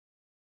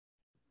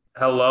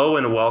Hello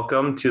and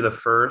welcome to the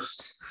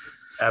first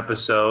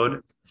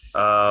episode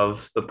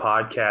of the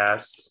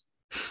podcast.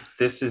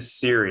 This is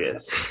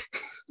serious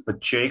with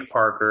Jake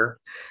Parker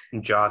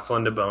and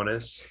Joslyne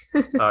DeBonis.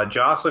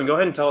 Joslyne, go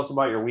ahead and tell us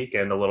about your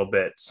weekend a little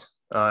bit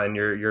and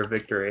your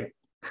victory.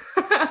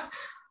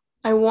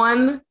 I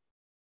won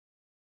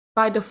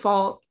by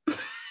default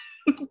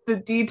the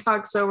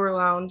Detox Sober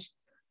Lounge.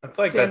 I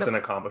feel like that's an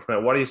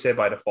accomplishment. What do you say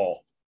by default?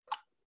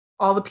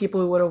 All the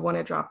people who would have won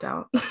it dropped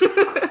out.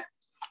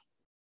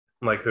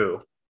 Like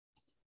who?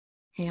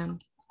 Han.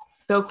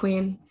 Bill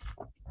Queen.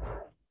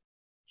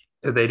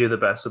 Did they do the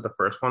best of the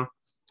first one?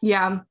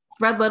 Yeah.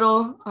 Red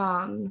Little.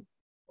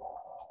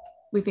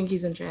 We think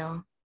he's in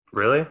jail.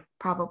 Really?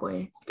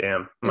 Probably.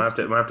 Damn. I might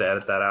have to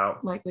edit that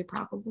out. Likely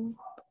probable.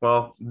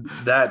 Well,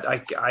 that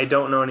I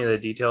don't know any of the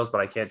details, but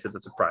I can't say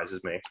that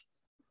surprises me.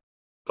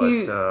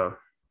 But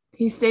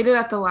he stated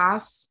at the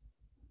last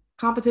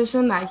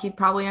competition that he'd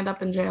probably end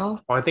up in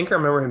jail. Well, I think I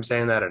remember him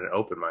saying that at an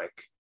open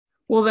mic.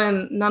 Well,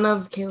 then none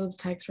of Caleb's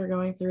texts were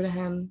going through to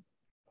him.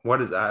 What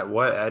is that?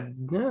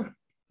 Yeah.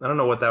 I don't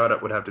know what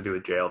that would have to do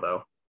with jail,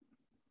 though.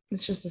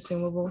 It's just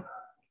assumable.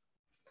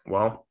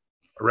 Well,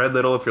 Red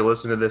Little, if you're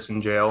listening to this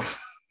in jail,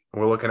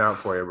 we're looking out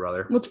for you,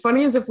 brother. What's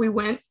funny is if we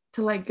went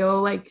to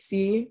go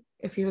see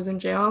if he was in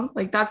jail,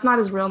 that's not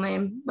his real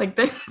name. They'd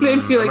be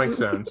like, that makes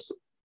sense.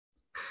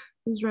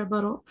 Who's Red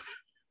Little?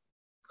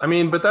 I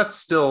mean, but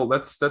that's an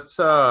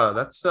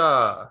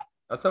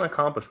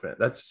accomplishment.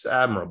 That's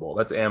admirable.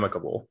 That's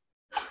amicable.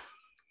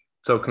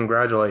 So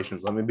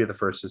congratulations. Let me be the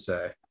first to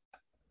say.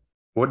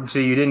 So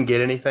you didn't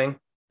get anything?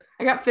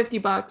 I got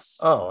 $50.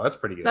 Oh, that's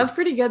pretty good. That's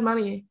pretty good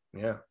money.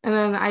 Yeah. And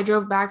then I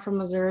drove back from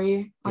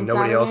Missouri on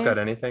Nobody Saturday. else got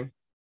anything?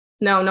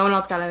 No one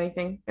else got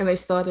anything. And they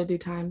still had to do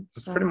time.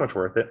 It's pretty much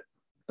worth it.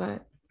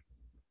 But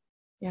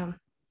yeah.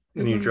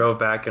 And you drove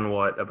back and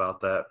what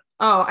about that?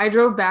 Oh, I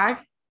drove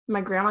back.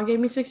 My grandma gave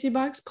me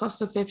 $60 plus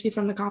the 50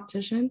 from the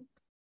competition.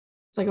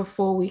 It's like a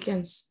full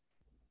weekend's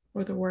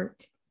worth of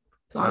work.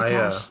 It's a lot of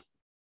cash.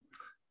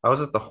 I was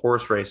at the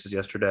horse races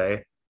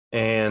yesterday,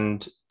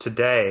 and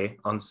today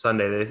on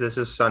Sunday, this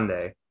is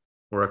Sunday,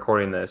 we're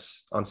recording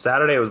this. On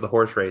Saturday, it was the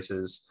horse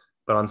races,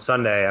 but on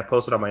Sunday, I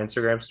posted on my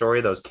Instagram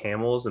story those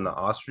camels and the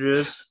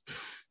ostriches,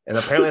 and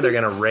apparently they're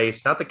going to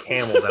race, not the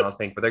camels, I don't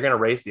think, but they're going to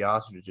race the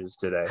ostriches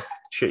today.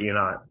 Shit you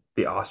not.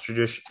 The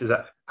ostriches,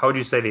 how would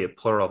you say the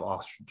plural of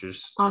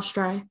ostriches?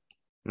 Ostri.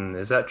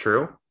 Is that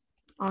true?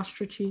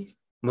 Ostriches.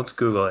 Let's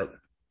Google it,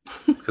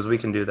 because we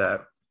can do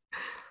that.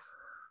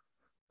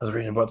 I was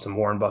reading about some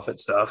Warren Buffett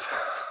stuff.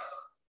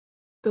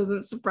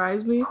 Doesn't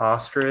surprise me.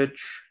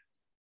 Ostrich.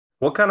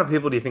 What kind of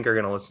people do you think are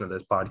going to listen to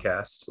this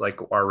podcast? Like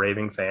our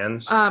raving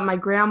fans? My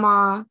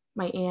grandma,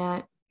 my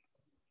aunt.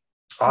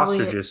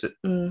 Ostriches.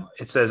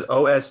 It says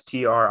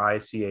Ostriches.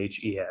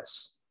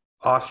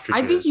 Ostriches.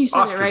 I think you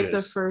said it right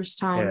the first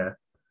time. Yeah.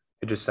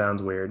 It just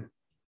sounds weird.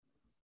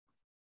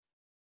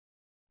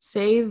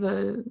 Say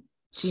the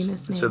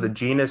genus name. So the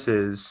genus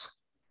is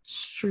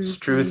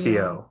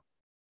Struthio.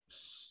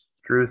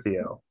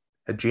 Struthio,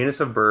 a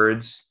genus of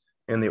birds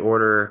in the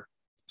order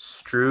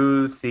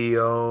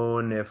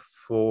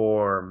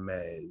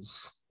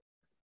Struthioniformes,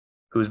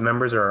 whose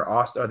members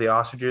are the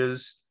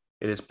ostriches.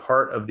 It is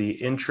part of the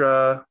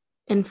infra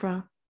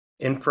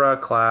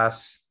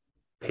class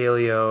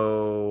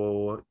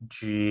Paleogene.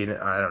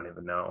 I don't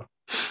even know.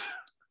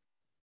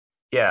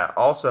 Yeah.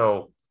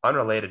 Also,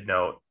 unrelated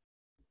note.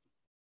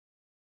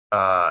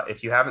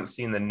 If you haven't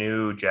seen the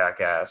new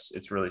Jackass,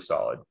 it's really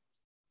solid.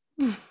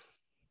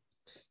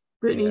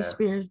 Britney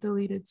Spears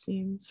deleted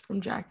scenes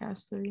from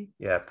Jackass 3.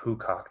 Yeah, poo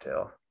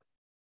cocktail.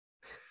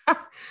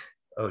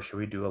 Oh, should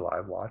we do a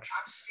live watch?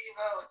 I'm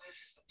Steve-O, and this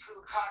is the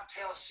Poo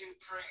Cocktail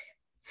Supreme.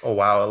 Oh,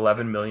 wow,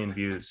 11 million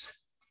views.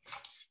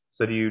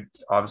 So do you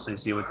obviously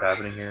see what's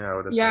happening here? I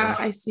would assume. Yeah,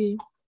 I see.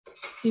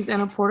 He's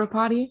in a porta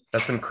potty.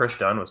 That's when Chris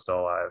Dunn was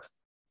still alive.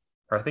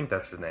 Or I think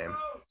that's his name.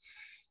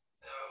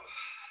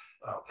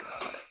 Oh,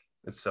 God.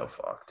 It's so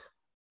fucked.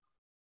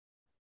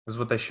 This is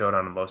what they showed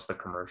on most of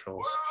the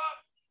commercials.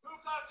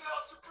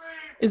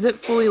 Is it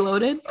fully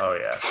loaded? Oh,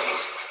 yeah.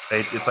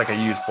 It's like a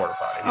used porta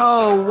potty.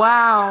 Oh,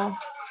 wow.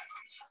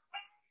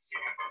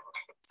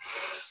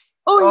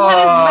 Oh, he had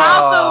his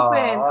mouth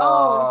open.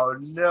 Oh,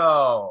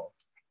 no.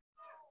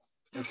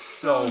 It's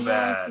so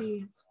bad.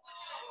 Nasty.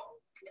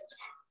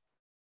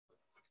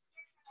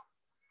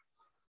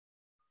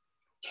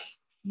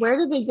 Where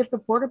did they get the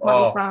porta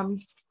potty from?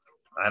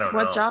 I don't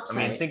know. What job site?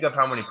 I mean, think of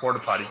how many porta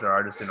potties there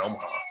are just in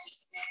Omaha.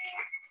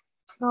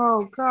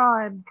 Oh,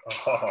 God.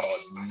 Oh,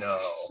 no.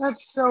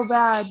 That's so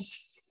bad.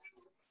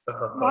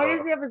 Why does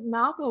he have his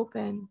mouth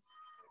open?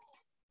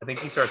 I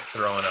think he starts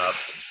throwing up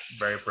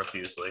very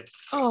profusely.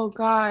 Oh,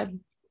 God.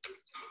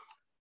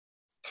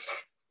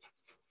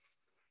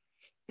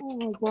 Oh,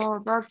 my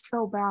God. That's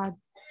so bad.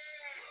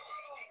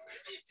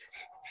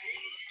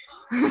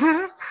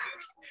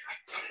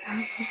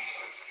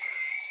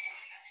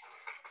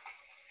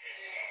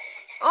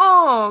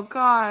 Oh,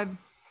 God.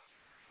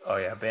 Oh,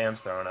 yeah.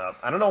 Bam's throwing up.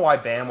 I don't know why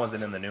Bam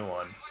wasn't in the new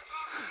one.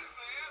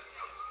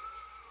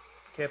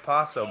 Que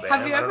paso, man?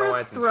 Have you I don't know why ever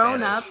it's in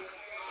thrown Spanish. up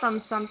from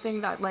something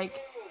that like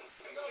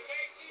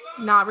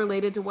not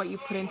related to what you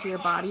put into your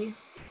body?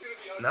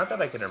 Not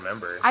that I can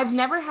remember. I've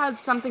never had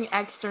something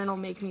external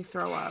make me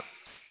throw up.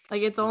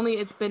 Like it's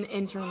been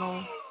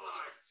internal.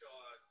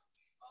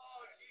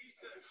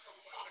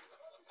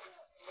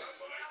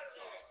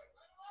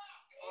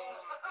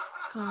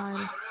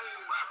 God.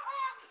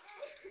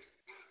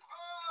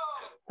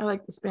 I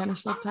like the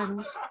Spanish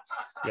subtitles.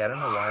 Yeah, I don't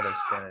know why they're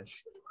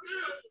Spanish.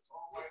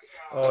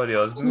 Oh,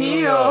 Dios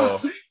Mío.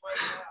 mío.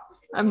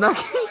 I'm not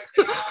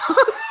kidding.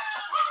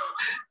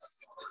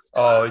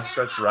 Oh, he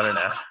starts running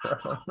after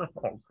him.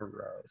 Oh,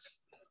 gross.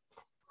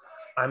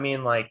 I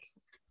mean, like,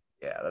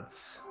 yeah,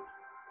 it's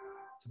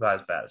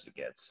about as bad as it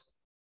gets.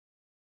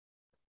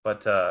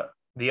 But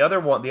the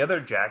other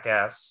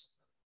Jackass,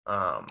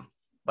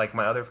 like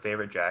my other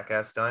favorite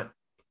Jackass stunt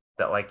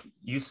that like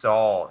you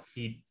saw,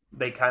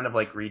 they kind of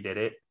like redid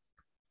it.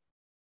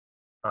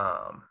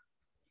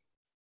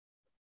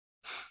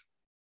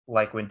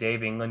 Like when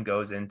Dave England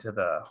goes into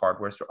the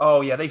hardware store.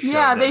 Oh yeah, they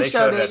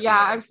showed it. Yeah,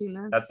 I've seen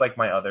this. That's like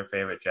my other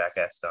favorite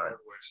Jackass stunt.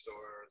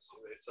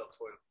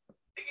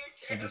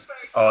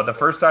 The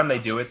first time they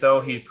do it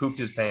though, he pooped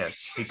his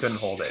pants. He couldn't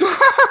hold it.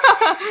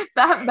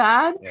 That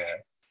bad? Yeah.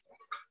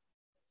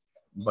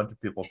 A bunch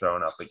of people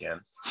throwing up again.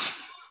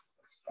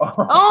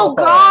 Oh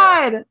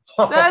God,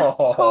 that's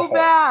so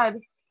bad.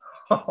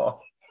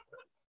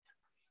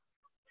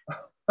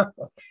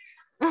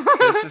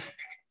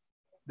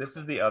 This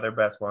is the other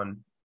best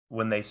one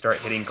when they start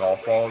hitting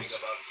golf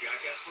balls.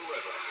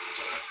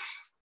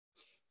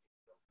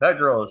 That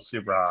girl is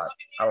super hot.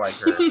 I like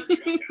her.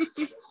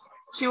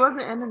 She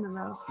wasn't in it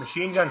enough.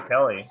 Machine Gun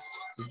Kelly.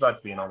 He's about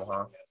to be in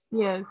Omaha.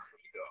 Yes.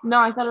 No,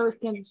 I thought it was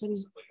Kansas City.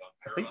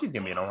 I think he's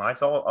gonna be in Omaha. I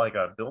saw like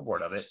a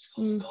billboard of it.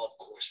 Mm.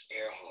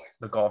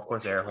 The golf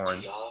course air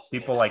horn.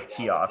 People like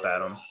tee off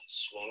at him.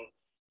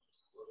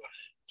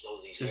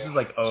 This is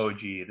like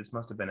OG. This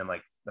must have been in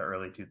like the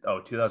early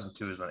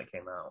 2002 is when it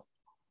came out.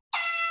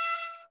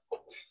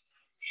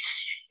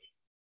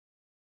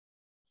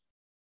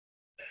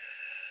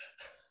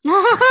 You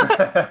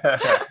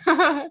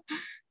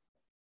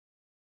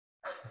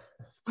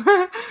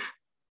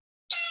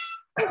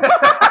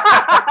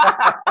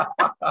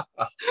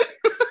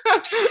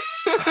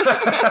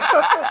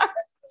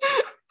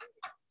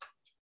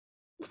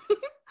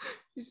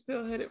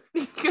still hit it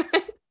pretty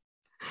good.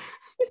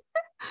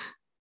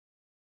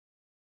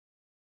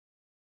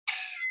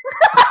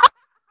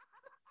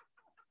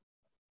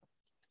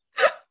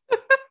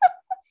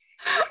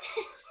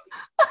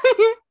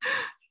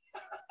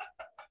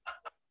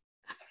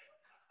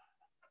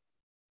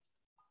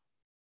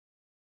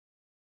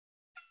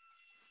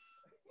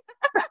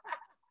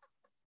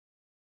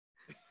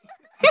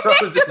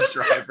 Throws his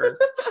driver.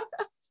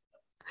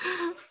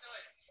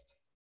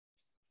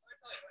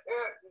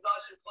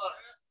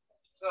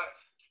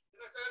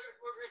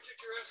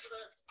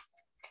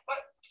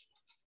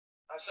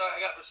 I'm sorry, I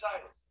got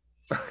bursitis.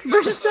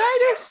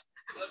 Bursitis?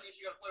 Let me if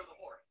you gotta play with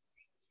more.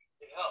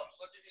 It helps.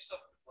 I'll give you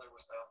something to play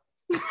with now.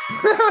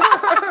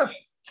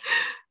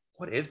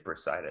 What is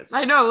bursitis?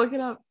 I know, look it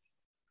up.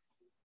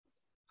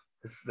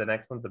 The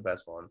next one's the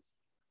best one.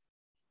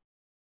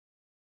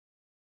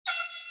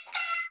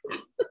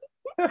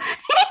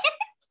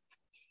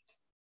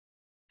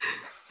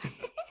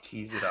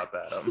 Tease it up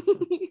at him.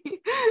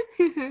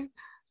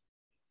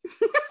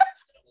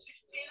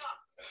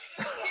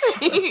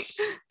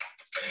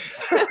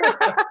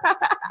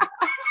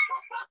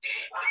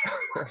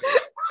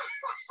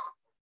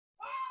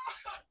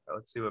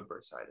 Let's see what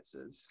bursitis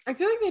is. I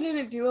feel like they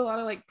didn't do a lot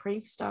of like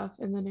prank stuff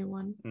in the new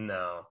one.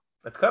 No,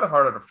 it's kind of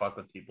harder to fuck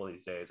with people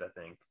these days, I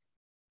think.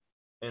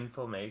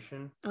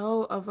 Inflammation.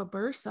 Oh, of a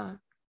bursa.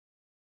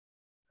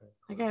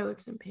 That guy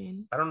looks in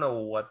pain. I don't know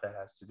what that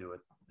has to do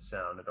with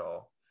sound at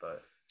all,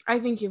 but I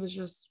think it was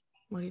just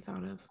what he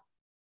thought of.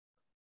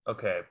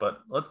 Okay,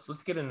 but let's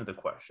get into the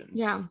questions.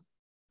 Yeah.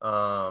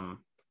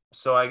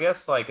 So I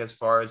guess like as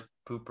far as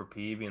poop or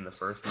pee being the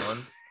first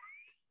one,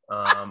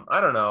 I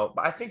don't know.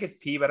 I think it's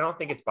pee, but I don't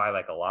think it's by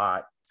like a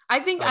lot. I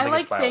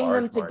like saying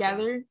them margin.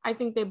 together. I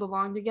think they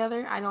belong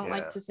together. I don't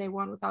like to say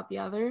one without the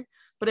other.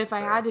 But if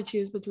I had to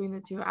choose between the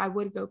two, I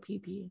would go pee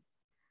pee.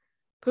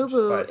 Poo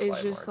poo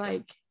is just margin.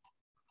 Like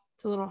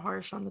it's a little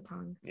harsh on the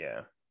tongue.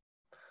 Yeah.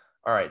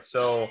 All right.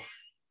 So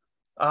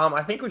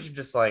I think we should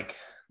just like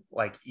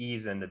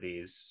ease into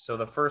these. So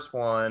the first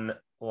one,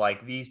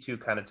 like these two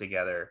kind of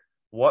together.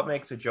 What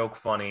makes a joke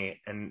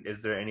funny, and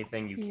is there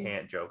anything you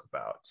can't joke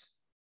about?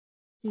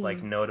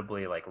 Like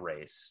notably like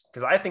race,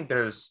 because I think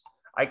there's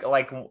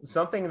like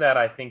something that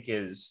I think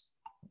is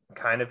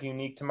kind of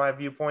unique to my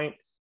viewpoint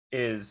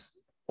is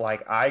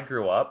like I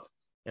grew up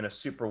in a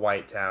super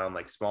white town,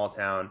 like small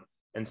town,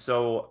 and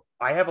so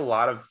I have a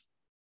lot of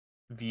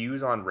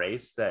views on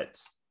race that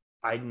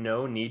I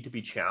know need to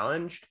be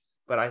challenged,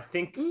 but I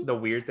think the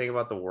weird thing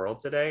about the world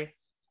today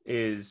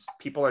is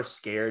people are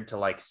scared to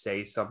like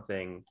say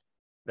something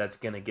that's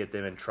going to get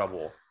them in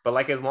trouble. But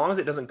like, as long as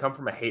it doesn't come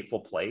from a hateful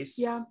place,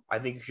 yeah, I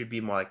think you should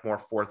be more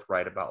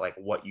forthright about like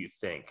what you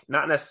think,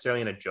 not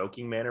necessarily in a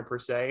joking manner per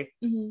se,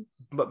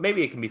 but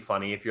maybe it can be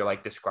funny if you're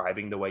like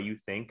describing the way you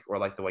think or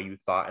like the way you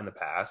thought in the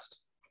past.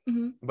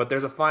 But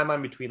there's a fine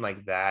line between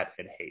like that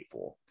and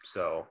hateful.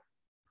 So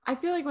I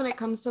feel like when it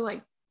comes to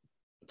like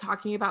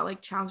talking about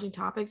like challenging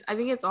topics, I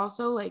think it's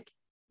also like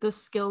the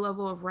skill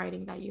level of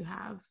writing that you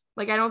have.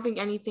 Like, I don't think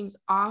anything's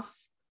off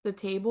the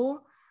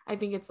table. I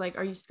think it's like,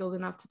 are you skilled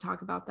enough to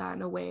talk about that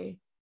in a way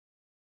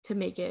to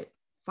make it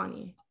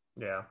funny?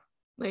 Yeah.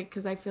 Like,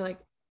 because I feel like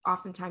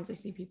oftentimes I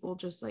see people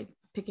just like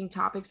picking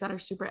topics that are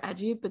super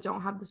edgy, but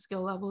don't have the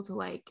skill level to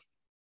like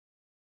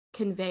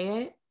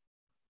convey it.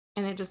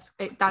 And that's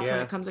when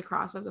it comes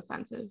across as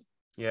offensive.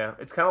 Yeah.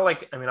 It's kind of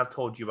like, I mean, I've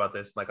told you about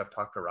this. Like, I've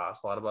talked to Ross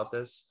a lot about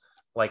this.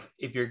 Like,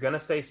 if you're going to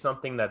say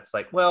something that's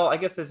like, well, I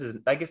guess this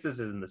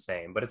isn't the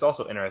same, but it's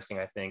also interesting,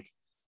 I think,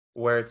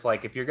 where it's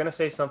like, if you're going to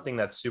say something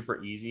that's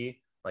super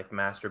easy, like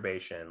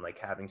masturbation, like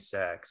having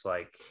sex,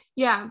 like,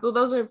 yeah, well,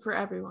 those are for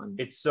everyone.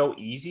 It's so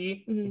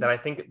easy that I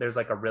think there's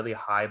like a really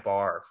high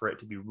bar for it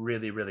to be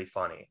really, really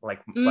funny,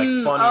 like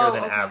funnier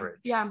than average.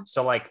 Yeah.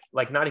 So like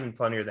not even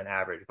funnier than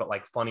average, but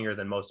like funnier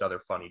than most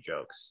other funny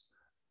jokes,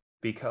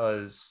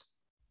 because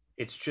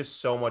it's just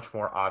so much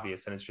more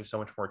obvious and it's just so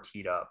much more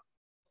teed up.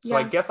 So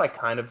I guess I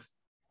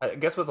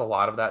guess with a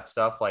lot of that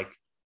stuff, like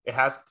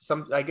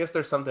I guess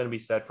there's something to be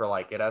said for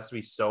like, it has to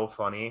be so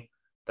funny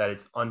that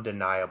it's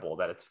undeniable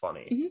that it's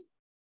funny.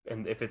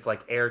 And if it's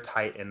like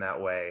airtight in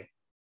that way,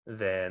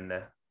 then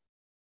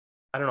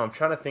I don't know. I'm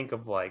trying to think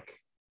of like,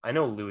 I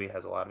know Louis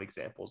has a lot of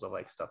examples of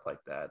like stuff like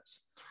that.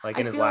 Like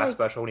in his last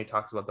special when he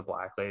talks about the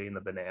black lady and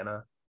the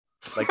banana.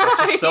 Like, that's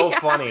just so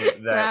funny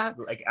that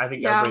like I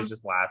think everybody's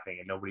just laughing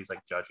and nobody's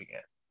like judging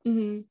it.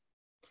 And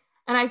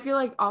I feel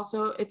like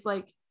also it's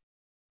like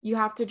you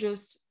have to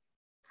just,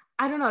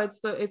 I don't know,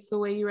 it's the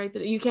way you write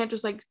that. You can't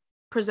just like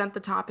present the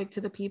topic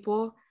to the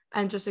people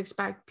and just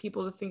expect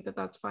people to think that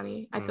that's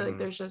funny. I feel like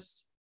there's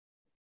just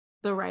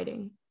the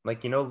writing.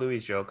 Like, you know, Louis'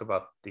 joke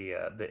about the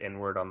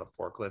N-word on the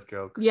forklift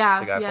joke?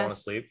 Yeah. The guy falling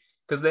asleep.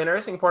 Because the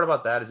interesting part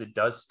about that is it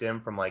does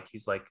stem from like,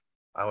 he's like,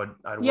 I'd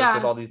work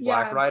with all these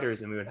black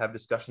writers and we would have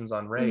discussions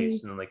on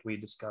race. And like we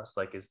discussed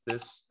like,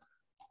 that's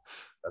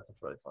a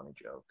really funny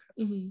joke.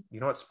 You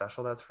know what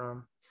special that's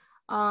from?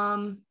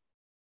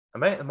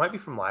 It might be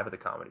from Live at the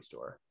Comedy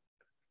Store.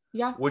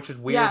 Yeah. Which is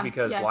weird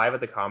because Live at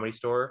the Comedy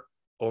Store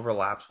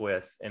overlaps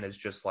with and is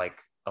just like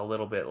a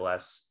little bit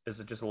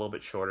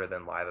shorter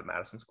than Live at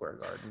Madison Square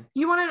Garden.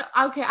 You want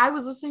to, okay, I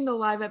was listening to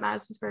Live at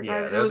Madison Square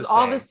Garden. It was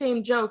all the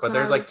same jokes. But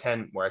there's like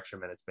 10 more extra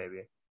minutes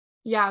maybe.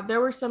 Yeah,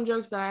 there were some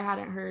jokes that I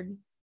hadn't heard.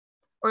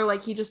 Or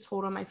like he just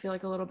told them, I feel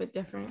like a little bit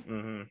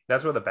different.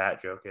 That's where the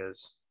bat joke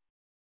is.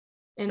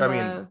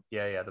 The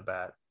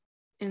bat.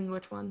 In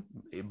which one?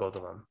 Both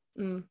of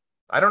them.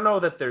 I don't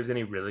know that there's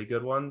any really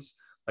good ones.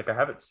 Like, I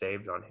have it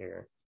saved on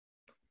here.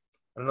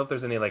 I don't know if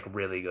there's any like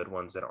really good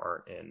ones that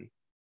aren't in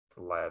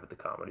Live at the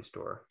Comedy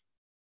Store.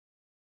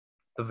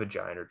 The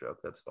vagina joke,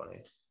 that's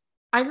funny.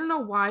 I don't know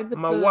why, but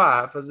my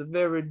wife has a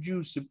very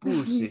juicy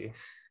pussy.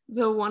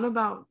 The one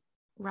about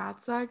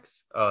rat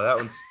sex. Oh, that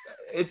one's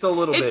it's a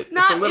little bit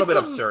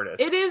absurdist.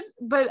 It is,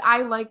 but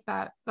I like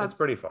that. That's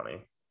pretty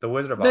funny. The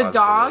Wizard of Oz. The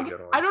dog.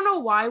 Really, I don't know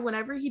why.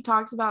 Whenever he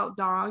talks about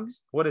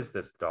dogs. What is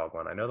this dog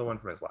one? I know the one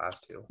from his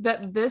last two.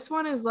 This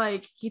one is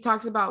like he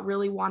talks about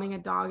really wanting a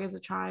dog as a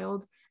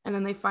child, and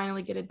then they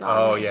finally get a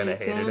dog. Oh yeah, and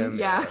it hated him.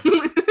 Yeah.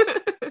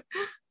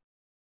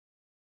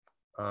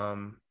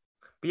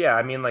 But yeah,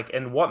 I mean, like,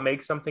 and what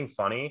makes something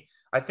funny?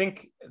 I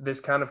think this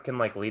kind of can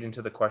like lead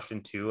into the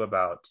question too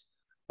about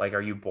like,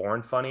 are you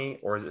born funny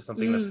or is it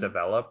something that's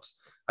developed?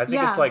 I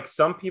think it's like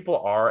some people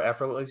are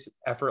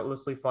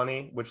effortlessly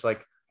funny, which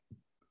like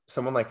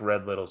someone like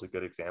Red Little's a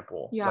good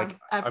example. Yeah, like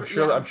I'm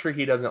sure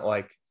he doesn't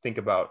like think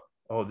about,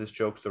 oh, this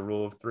joke's the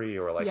rule of three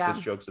or like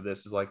this joke's of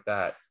this is like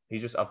that.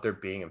 He's just up there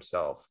being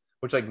himself.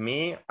 Which like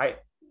me, I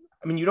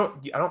mean,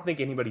 I don't think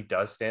anybody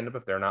does stand up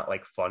if they're not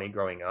like funny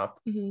growing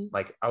up.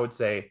 Like I would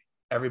say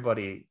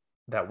everybody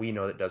that we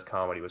know that does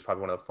comedy was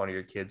probably one of the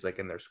funnier kids like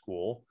in their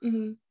school.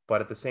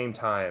 But at the same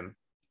time,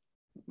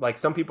 like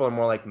some people are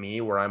more like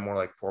me where I'm more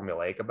like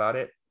formulaic about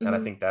it. And I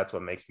think that's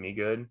what makes me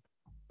good,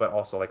 but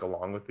also like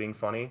along with being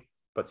funny.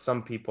 But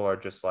some people are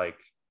just like,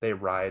 they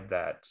ride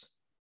that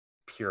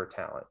pure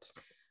talent.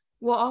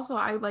 Well, also,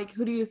 I like,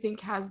 who do you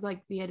think has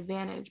like the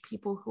advantage?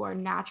 People who are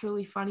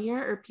naturally funnier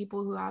or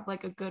people who have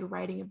like a good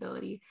writing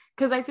ability?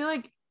 Because I feel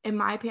like, in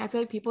my opinion, I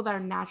feel like people that are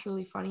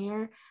naturally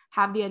funnier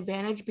have the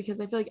advantage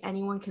because I feel like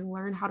anyone can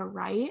learn how to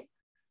write.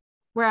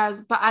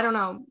 Whereas, but I don't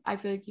know, I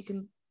feel like you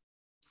can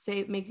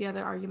make the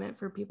other argument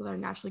for people that are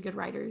naturally good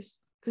writers.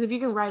 Because if you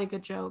can write a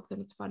good joke,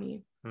 then it's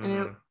funny. And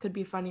it could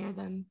be funnier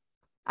than,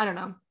 I don't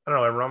know. It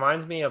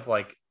reminds me of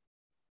like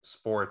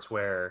sports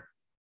where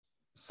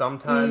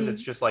sometimes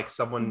it's just like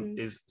someone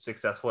is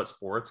successful at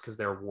sports because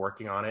they're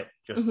working on it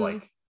just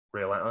like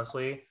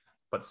relentlessly.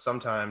 But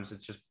sometimes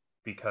it's just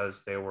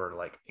because they were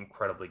like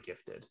incredibly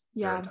gifted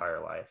their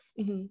entire life.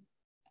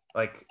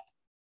 Like,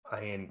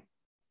 I mean,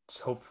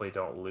 hopefully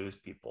don't lose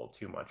people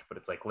too much, but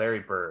it's like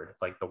Larry Bird,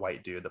 like the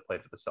white dude that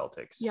played for the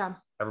Celtics. Yeah.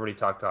 Everybody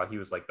talked about he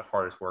was like the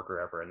hardest worker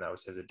ever, and that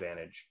was his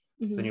advantage.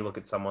 Mm-hmm. Then you look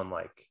at someone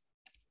like,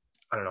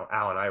 I don't know,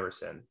 Allen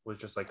Iverson was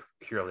just like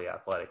purely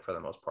athletic for the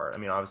most part. I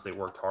mean, obviously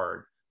worked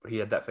hard, but he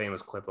had that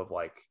famous clip of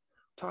like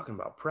talking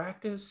about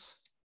practice.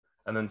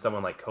 And then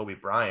someone like Kobe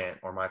Bryant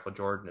or Michael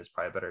Jordan is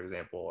probably a better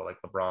example, or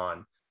like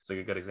LeBron. It's like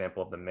a good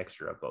example of the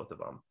mixture of both of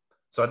them.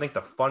 So I think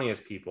the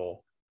funniest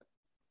people,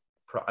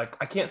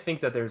 I can't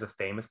think that there's a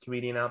famous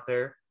comedian out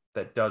there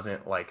that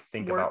doesn't like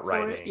think Work about for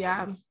writing. it,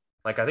 yeah.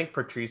 Like I think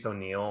Patrice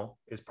O'Neal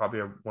is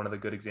probably one of the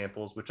good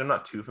examples, which I'm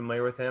not too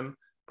familiar with him,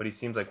 but he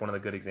seems like one of the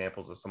good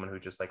examples of someone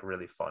who's just like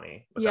really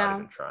funny without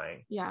even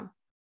trying. Yeah.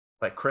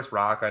 Like Chris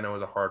Rock, I know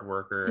is a hard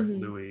worker.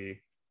 Mm-hmm.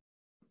 Louis,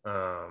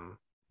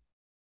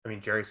 I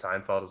mean Jerry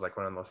Seinfeld is like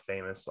one of the most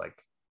famous,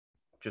 like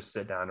just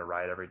sit down to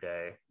write every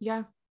day.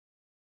 Yeah.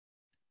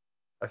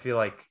 I feel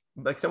like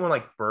someone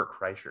like Bert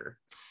Kreischer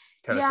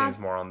kind of seems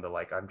more on the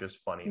like I'm just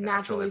funny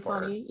naturally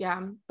funny. Yeah.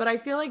 But I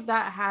feel like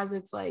that has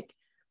its like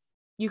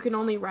you can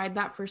only ride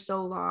that for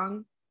so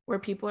long where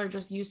people are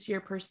just used to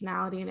your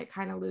personality and it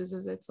kind of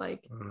loses its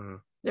like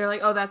they're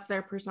like, oh, that's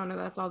their persona,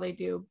 that's all they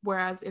do.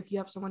 Whereas if you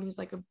have someone who's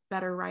like a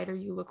better writer,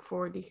 you look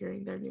forward to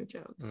hearing their new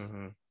jokes.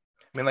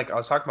 I mean, like I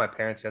was talking to my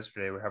parents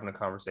yesterday, we were having a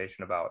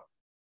conversation about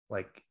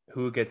like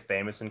who gets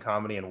famous in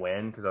comedy and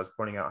when, because I was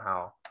pointing out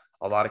how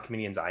a lot of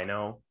comedians I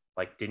know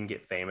like didn't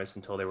get famous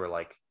until they were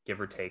like give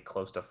or take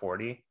close to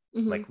 40.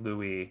 Like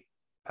Louis,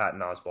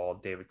 Patton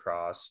Oswalt, David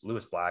Cross,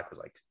 Louis Black was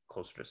like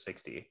closer to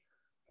 60.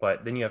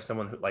 But then you have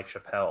someone who like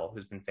Chappelle,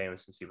 who's been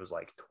famous since he was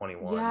like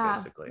 21,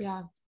 basically.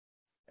 Yeah.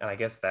 And I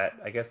guess that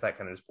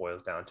kind of just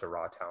boils down to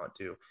raw talent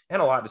too,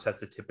 and a lot just has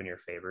to tip in your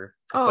favor.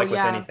 It's like with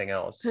anything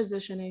else,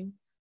 positioning.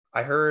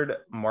 I heard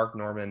Mark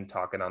Norman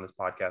talking on this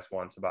podcast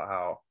once about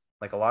how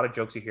like a lot of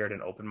jokes you hear at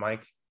an open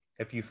mic,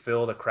 if you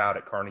fill the crowd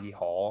at Carnegie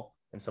Hall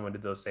and someone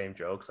did those same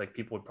jokes, like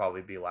people would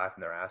probably be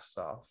laughing their asses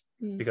off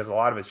because a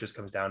lot of it just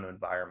comes down to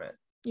environment.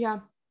 Yeah.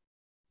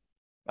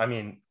 I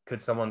mean,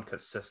 could someone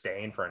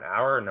sustain for an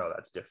hour? No,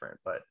 that's different.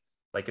 But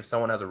like if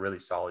someone has a really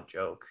solid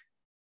joke,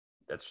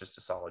 that's just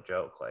a solid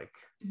joke. Like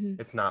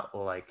it's not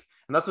like,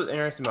 and that's what's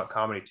interesting about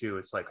comedy too.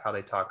 It's like how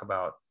they talk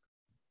about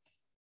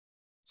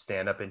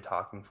stand up and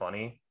talking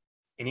funny.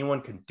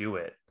 Anyone can do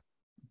it,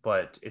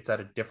 but it's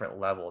at a different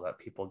level that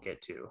people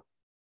get to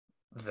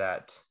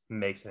that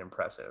makes it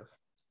impressive.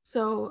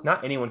 So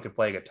not anyone could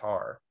play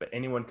guitar, but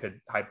anyone could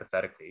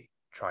hypothetically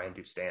try and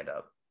do stand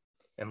up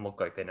and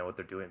look like they know what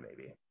they're doing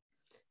maybe.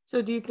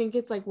 So do you think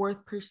it's like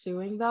worth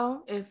pursuing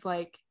though? If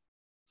like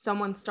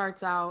someone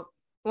starts out,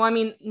 well, I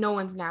mean, no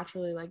one's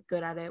naturally like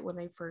good at it when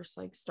they first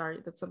like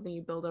start. That's something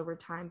you build over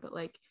time. But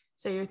like,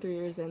 say you're 3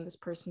 years in, this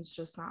person's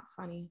just not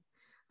funny.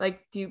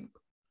 Like, do you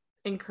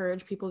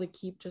encourage people to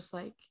keep just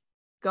like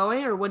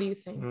going, or what do you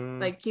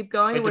think? Like, keep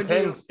going? It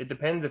depends. It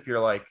depends if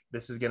you're like,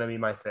 this is gonna be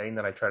my thing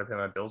that I try to pay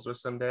my bills with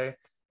someday,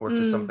 or it's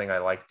just something I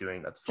like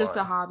doing that's fun. Just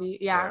a hobby.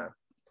 Yeah.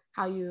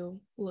 How you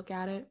look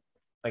at it.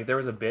 Like there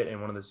was a bit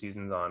in one of the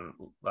seasons on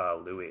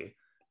Louis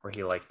where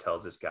he like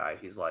tells this guy,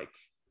 he's like,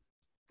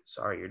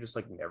 sorry, you're just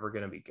like never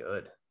gonna be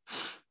good.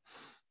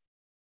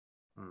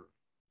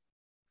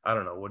 I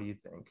don't know. What do you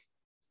think?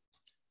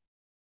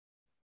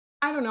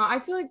 I don't know. I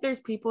feel like there's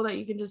people that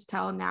you can just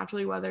tell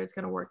naturally whether it's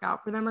going to work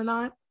out for them or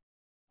not.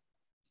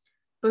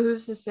 But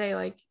who's to say,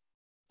 like,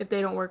 if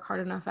they don't work hard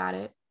enough at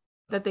it,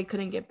 that they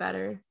couldn't get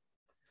better?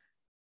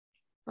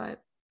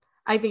 But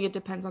I think it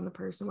depends on the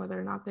person whether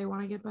or not they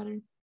want to get better.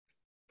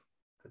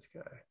 This guy.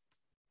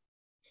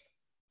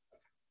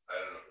 I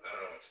don't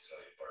know what to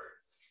tell you, Bart.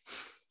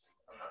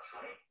 I'm not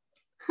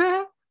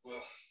funny.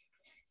 Well,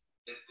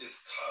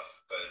 it's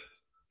tough, but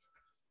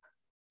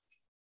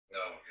no,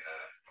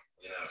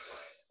 you're not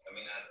funny. I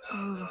mean,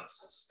 not on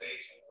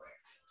stage anyway.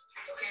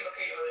 Okay.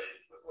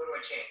 What do I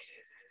change?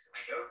 Is it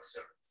my jokes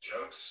or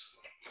jokes?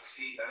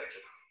 See, that's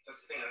the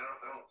thing. I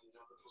don't know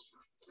that those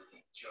were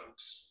really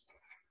jokes.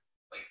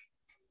 Like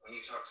when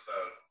you talked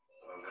about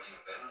winning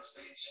a bet on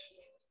stage,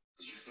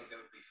 did you think that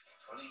would be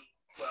funny?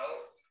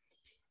 Well,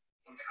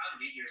 in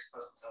comedy, you're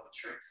supposed to tell the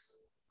truth,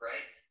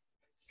 right?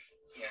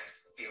 You're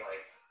supposed to be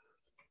like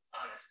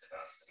honest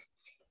about stuff.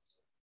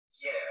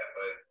 Yeah,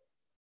 but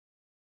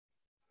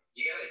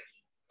you gotta.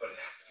 But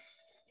it has to be.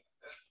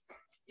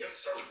 You have to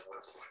start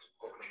with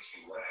what makes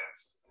you laugh.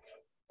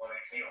 What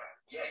makes me laugh?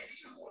 Yeah,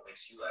 what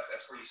makes you laugh?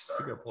 That's where you start.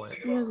 That's a good point.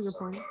 Yeah, that's a good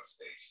point. On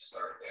stage, you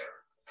start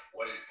there.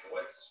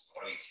 What's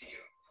funny to you?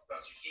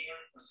 Buster Keaton,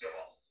 Lucille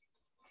Hall.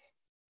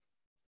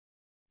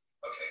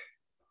 Okay.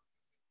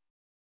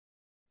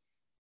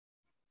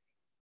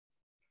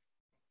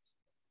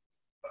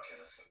 Okay,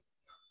 listen.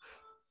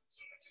 You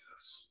can't do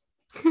this.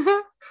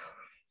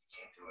 Comedy. You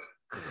can't do it.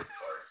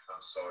 Bart, I'm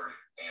sorry,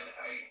 and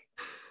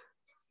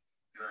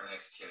you're a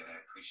nice kid, and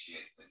I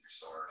appreciate that you're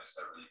so earnest.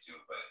 I really do,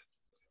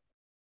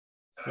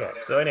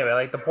 but so anyway,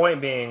 like the point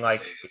being,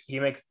 like he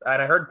makes,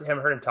 and I heard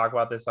him talk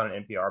about this on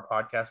an NPR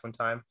podcast one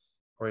time,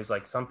 where he's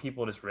like, some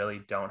people just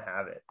really don't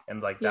have it,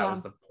 and like that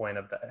was the point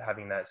of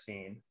having that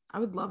scene. I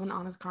would love an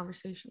honest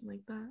conversation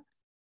like that.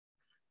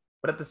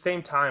 But at the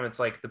same time, it's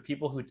like the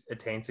people who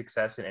attain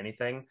success in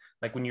anything,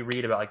 like when you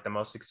read about like the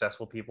most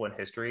successful people in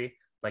history,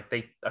 like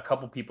a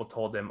couple people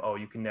told them, oh,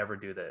 you can never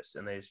do this,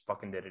 and they just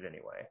fucking did it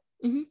anyway.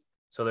 Mm-hmm.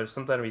 So there's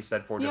something to be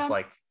said for just Yeah.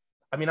 like,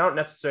 I mean, I don't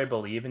necessarily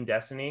believe in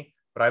destiny,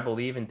 but I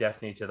believe in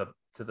destiny to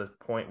the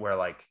point where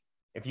like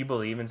if you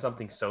believe in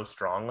something so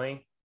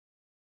strongly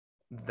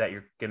that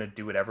you're gonna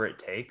do whatever it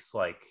takes,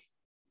 like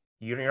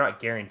you're not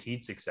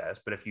guaranteed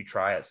success, but if you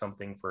try at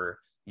something for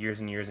years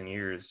and years and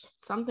years,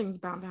 Something's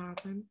bound to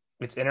happen.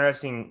 it's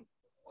interesting.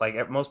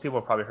 Like most people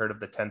have probably heard of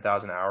the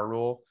 10,000 hour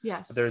rule.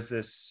 Yes. There's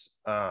this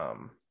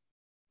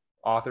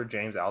author,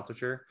 James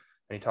Altucher,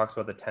 and he talks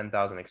about the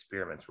 10,000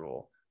 experiments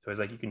rule. So he's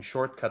like, you can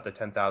shortcut the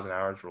 10,000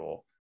 hours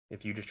rule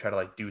if you just try to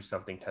like do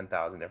something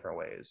 10,000 different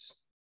ways.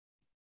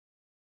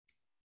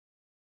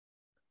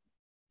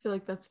 I feel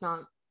like that's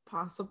not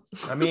possible.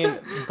 I mean,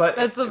 but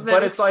that's a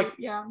but it's like,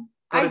 yeah.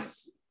 But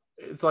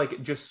it's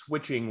like just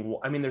switching.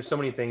 I mean, there's so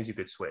many things you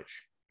could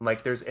switch.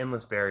 Like there's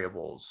endless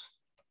variables.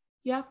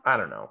 Yeah. I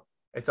don't know.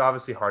 It's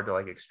obviously hard to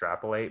like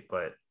extrapolate,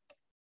 but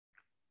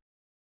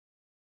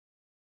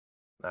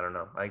I don't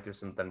know. I think there's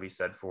something to be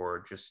said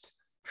for just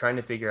trying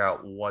to figure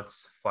out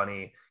what's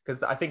funny.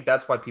 Because I think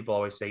that's why people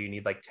always say you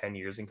need like 10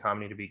 years in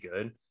comedy to be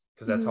good.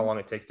 Because that's how long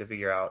it takes to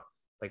figure out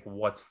like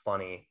what's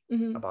funny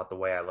about the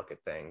way I look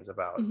at things,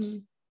 about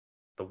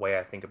the way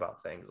I think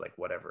about things, like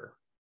whatever.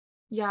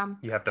 Yeah.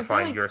 You have to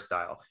find your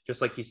style.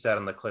 Just like he said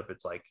on the clip,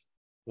 it's like,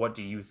 what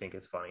do you think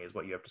is funny is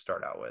what you have to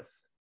start out with.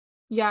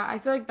 Yeah, I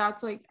feel like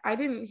that's like, I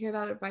didn't hear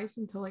that advice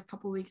until like a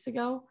couple weeks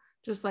ago.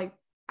 Just like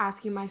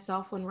asking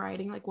myself when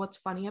writing, like what's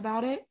funny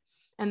about it.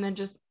 And then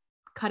just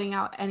cutting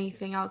out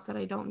anything else that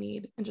I don't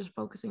need and just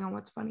focusing on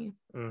what's funny.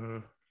 Mm-hmm.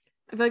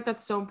 I feel like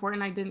that's so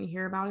important. I didn't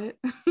hear about it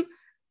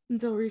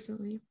until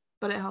recently,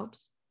 but it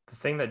helps. The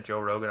thing that Joe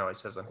Rogan always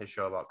says on his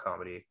show about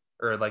comedy,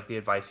 or like the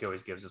advice he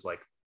always gives is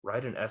like,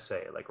 write an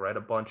essay, like write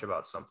a bunch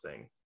about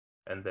something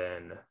and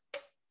then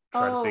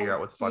try to figure out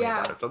what's funny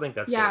about it. So I think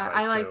that's good advice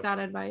I like too. that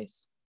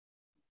advice.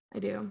 I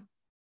do.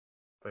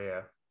 But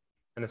yeah.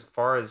 And as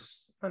far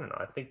as, I don't know,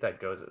 I think that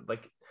goes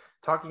like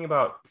talking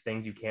about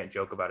things you can't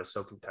joke about is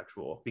so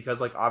contextual because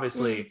like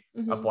obviously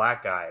a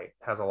black guy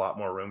has a lot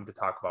more room to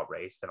talk about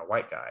race than a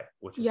white guy,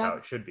 which is how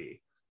it should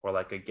be. Or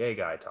like a gay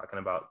guy talking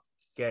about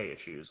gay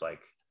issues.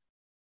 Like,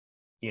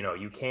 you know,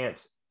 you can't,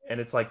 and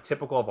it's like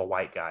typical of a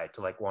white guy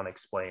to like want to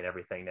explain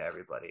everything to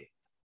everybody,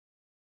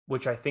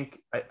 which I think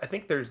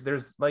there's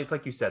like, it's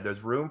like you said,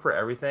 there's room for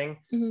everything,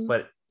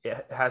 but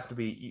it has to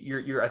be,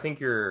 I think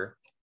you're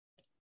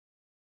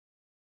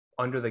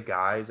under the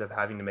guise of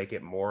having to make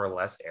it more or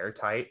less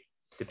airtight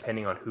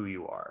depending on who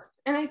you are.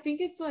 And I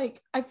think it's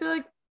like, I feel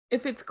like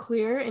if it's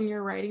clear in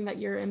your writing that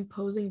you're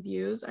imposing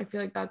views, I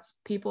feel like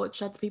it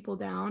shuts people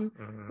down.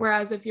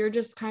 Whereas if you're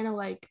just kind of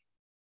like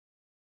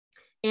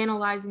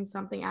analyzing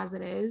something as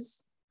it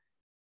is,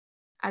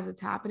 as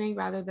it's happening,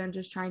 rather than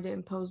just trying to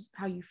impose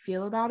how you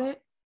feel about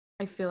it,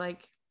 I feel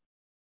like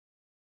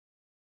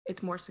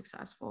it's more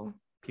successful.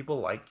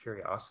 People like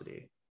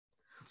curiosity.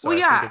 So I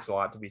think it's a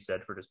lot to be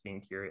said for just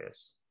being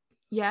curious.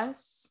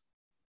 Yes.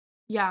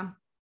 Yeah.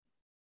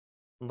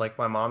 Like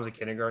my mom's a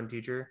kindergarten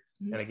teacher.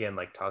 And again,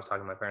 like I was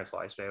talking to my parents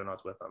yesterday when I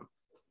was with them.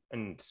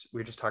 And we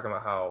were just talking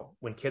about how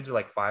when kids are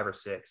like 5 or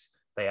 6,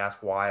 they ask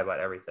why about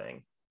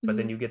everything. But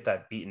then you get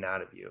that beaten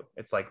out of you.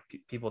 It's like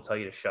people tell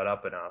you to shut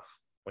up enough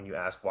when you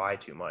ask why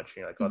too much. And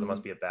you're like, oh, that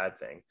must be a bad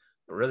thing.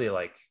 But really,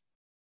 like,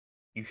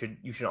 you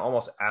should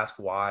almost ask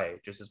why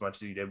just as much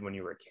as you did when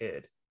you were a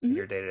kid in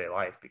your day-to-day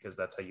life, because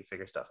that's how you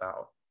figure stuff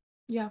out.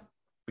 Yeah.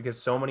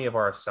 Because so many of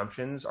our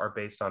assumptions are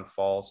based on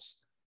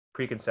false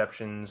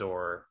preconceptions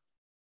or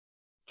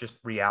just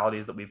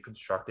realities that we've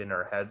constructed in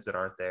our heads that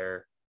aren't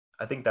there.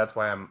 I think that's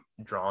why I'm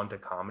drawn to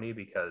comedy,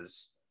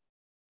 because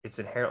it's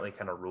inherently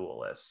kind of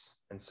ruleless.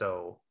 And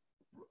so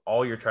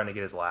all you're trying to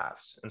get is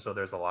laughs. And so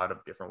there's a lot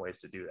of different ways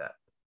to do that.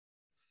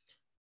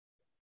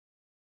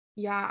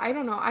 Yeah, I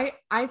don't know.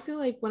 I feel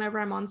like whenever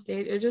I'm on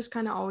stage, it just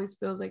kind of always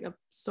feels like a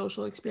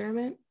social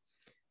experiment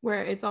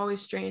where it's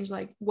always strange,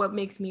 like what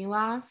makes me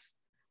laugh.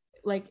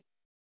 Like,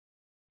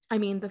 I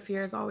mean, the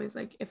fear is always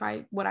like,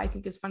 what I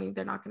think is funny,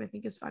 they're not going to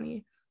think is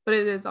funny. But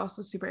it is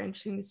also super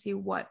interesting to see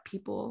what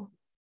people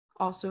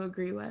also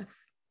agree with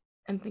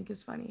and think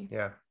is funny.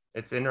 Yeah,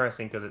 it's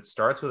interesting because it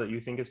starts with what you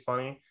think is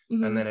funny,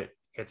 and then it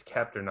gets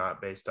kept or not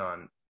based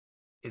on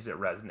is it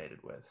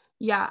resonated with.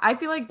 Yeah, I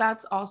feel like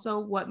that's also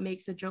what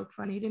makes a joke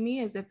funny to me,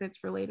 is if it's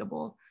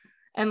relatable.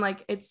 And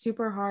like, it's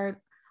super hard.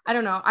 I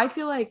don't know. I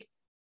feel like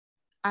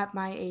at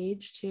my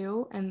age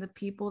too, and the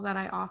people that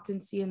I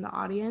often see in the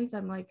audience,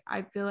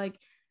 I feel like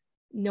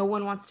no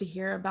one wants to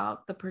hear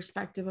about the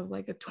perspective of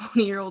like a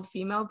 20-year-old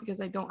female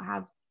because I don't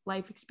have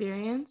life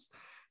experience.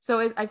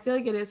 So I feel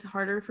like it is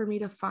harder for me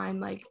to find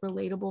like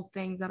relatable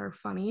things that are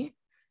funny.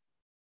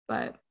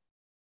 But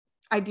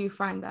I do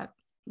find that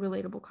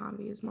relatable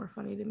comedy is more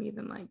funny to me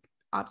than like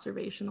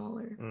observational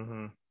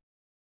or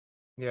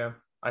Yeah,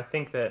 I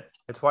think that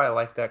it's why I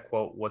like that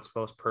quote, what's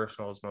most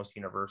personal is most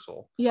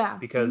universal. Yeah,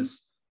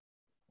 because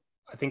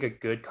I think a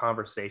good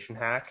conversation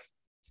hack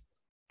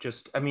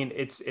just, I mean,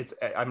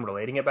 I'm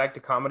relating it back to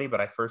comedy,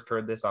 but I first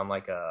heard this on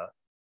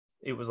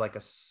it was like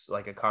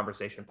a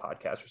conversation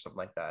podcast or something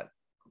like that.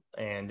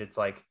 And it's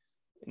like,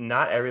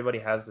 not everybody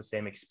has the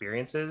same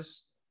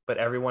experiences, but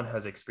everyone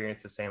has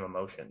experienced the same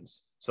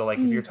emotions. So like,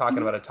 if you're talking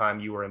Mm-hmm. about a time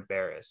you were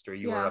embarrassed or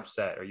you were Yeah.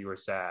 upset or you were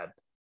sad,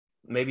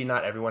 maybe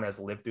not everyone has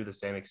lived through the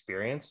same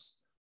experience,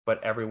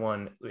 but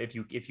everyone, if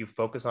you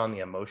focus on the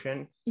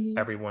emotion, Mm-hmm.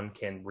 everyone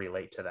can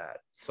relate to that.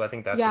 So I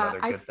think that's Yeah, another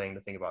good thing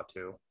to think about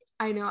too.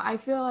 I know. I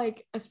feel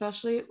like,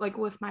 especially like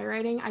with my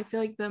writing, I feel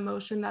like the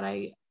emotion that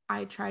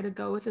I try to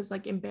go with is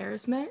like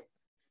embarrassment,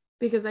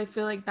 because I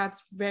feel like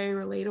that's very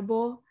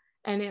relatable,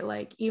 and it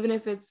like, even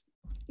if it's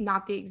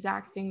not the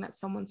exact thing that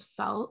someone's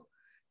felt,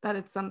 that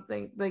it's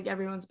something like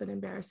everyone's been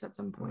embarrassed at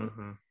some point,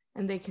 Mm-hmm.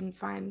 and they can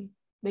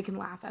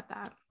laugh at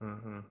that.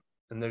 Mm-hmm.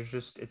 And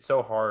it's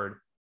so hard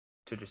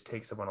to just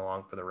take someone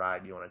along for the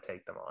ride you want to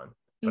take them on.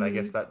 But I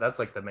guess that's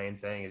like the main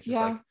thing is just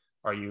like,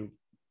 are you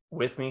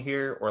with me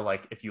here? Or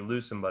like, if you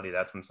lose somebody,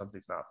 that's when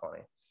something's not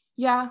funny.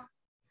 Yeah.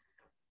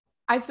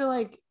 I feel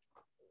like,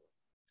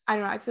 I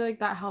don't know, I feel like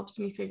that helps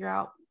me figure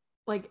out,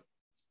 like,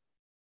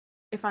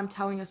 if I'm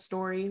telling a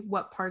story,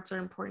 what parts are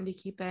important to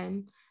keep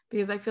in.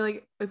 Because I feel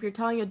like if you're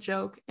telling a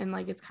joke and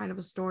like it's kind of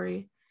a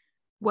story,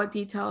 what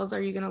details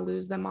are you going to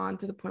lose them on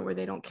to the point where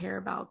they don't care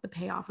about the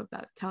payoff of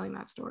that, telling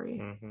that story?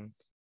 Mm-hmm.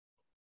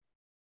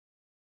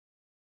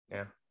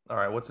 Yeah. All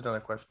right. What's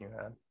another question you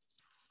had?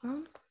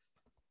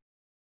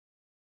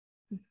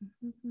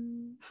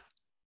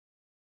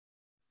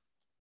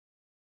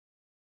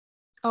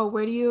 Oh,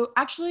 where do you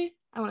actually?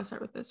 I want to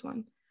start with this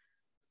one.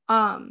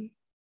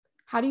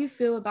 How do you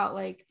feel about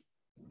like,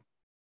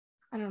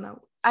 I don't know.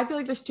 I feel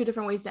like there's two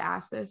different ways to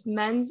ask this: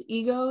 men's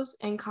egos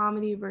and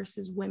comedy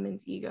versus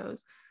women's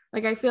egos.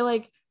 Like, I feel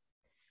like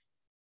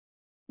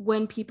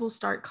when people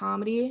start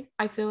comedy,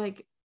 I feel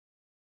like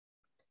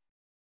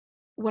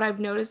what I've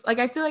noticed, like,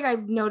 I feel like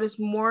I've noticed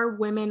more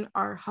women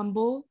are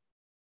humble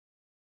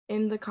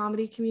in the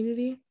comedy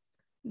community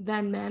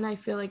than men. I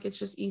feel like it's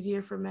just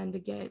easier for men to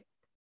get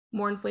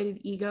more inflated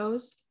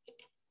egos.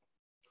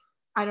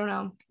 I don't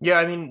know. Yeah,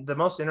 I mean, the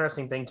most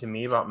interesting thing to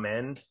me about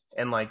men,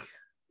 and like,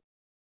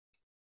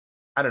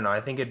 I don't know,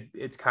 I think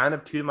it's kind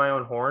of to my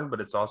own horn,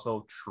 but it's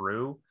also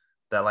true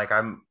that like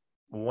I'm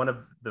one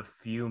of the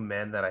few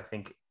men that I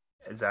think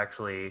is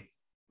actually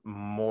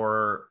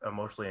more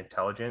emotionally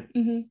intelligent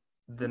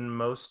than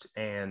most.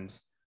 And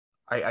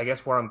I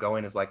guess where I'm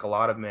going is like, a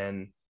lot of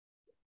men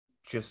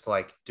just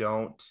like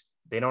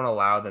they don't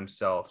allow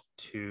themselves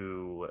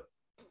to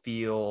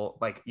feel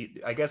like,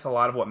 I guess a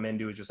lot of what men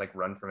do is just like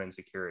run from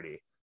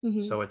insecurity.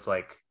 So it's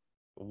like,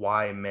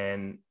 why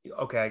men,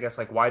 okay, I guess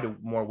like, why do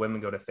more women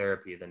go to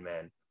therapy than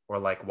men? Or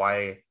like,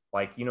 why,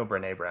 like,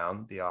 Brene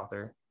Brown, the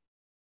author,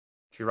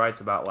 she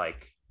writes about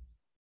like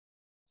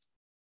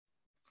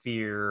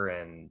fear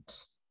and,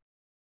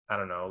 I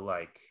don't know,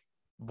 like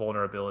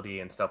vulnerability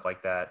and stuff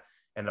like that.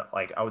 And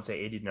like, I would say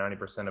 80 to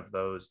 90% of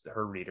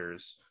her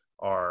readers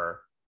are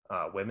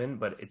women,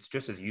 but it's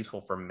just as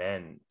useful for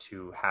men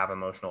to have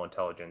emotional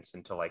intelligence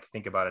and to like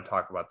think about and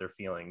talk about their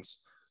feelings.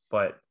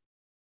 But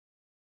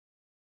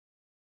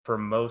for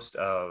most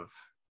of,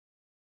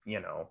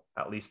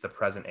 at least the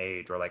present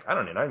age, or like, I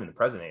don't know, not even the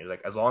present age,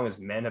 like as long as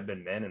men have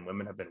been men and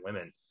women have been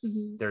women,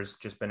 there's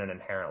just been an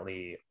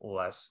inherently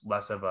less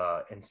of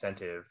a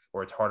incentive,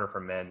 or it's harder for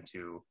men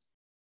to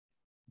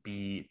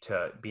be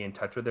in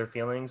touch with their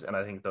feelings. And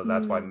I think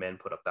that's why men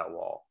put up that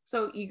wall.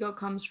 So ego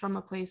comes from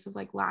a place of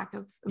like lack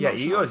of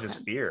ego is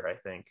just fear, I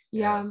think.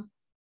 Yeah.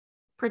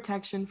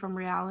 Protection from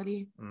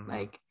reality.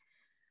 Like,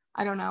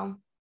 I don't know,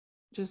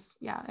 just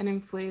an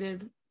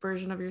inflated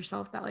version of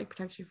yourself that like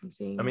protects you from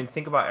seeing. I mean,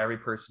 think about every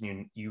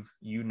person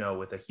you know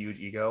with a huge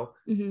ego.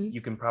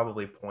 You can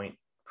probably point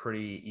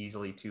pretty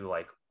easily to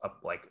like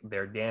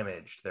they're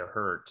damaged, they're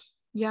hurt,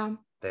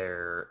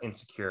 they're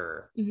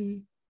insecure,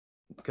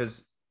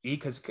 because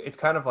it's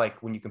kind of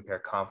like when you compare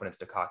confidence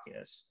to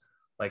cockiness.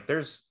 Like,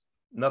 there's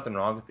nothing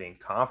wrong with being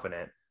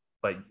confident,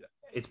 but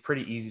it's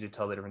pretty easy to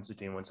tell the difference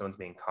between when someone's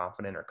being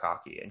confident or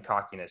cocky. And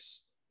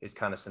cockiness is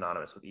kind of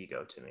synonymous with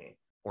ego to me,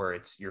 where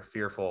it's you're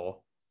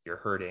fearful, you're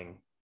hurting,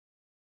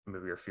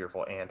 maybe you're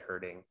fearful and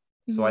hurting.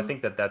 So I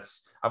think I've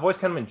always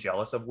kind of been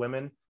jealous of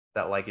women,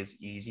 that like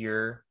it's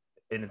easier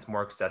and it's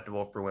more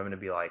acceptable for women to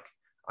be like,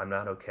 I'm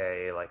not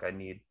okay, like I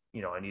need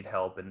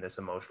help in this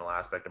emotional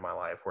aspect of my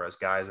life, whereas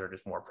guys are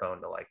just more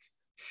prone to like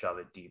shove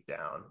it deep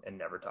down and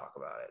never talk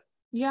about it.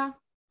 Yeah,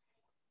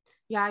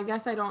 I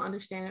guess I don't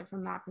understand it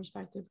from that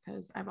perspective,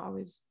 because I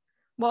was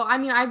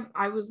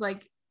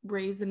like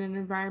raised in an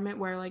environment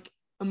where like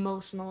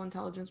emotional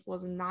intelligence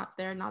was not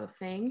a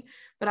thing.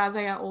 But as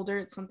I got older,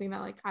 it's something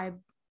that like I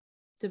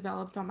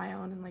developed on my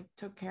own and like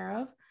took care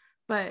of.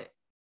 But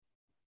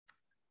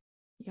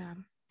yeah,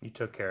 you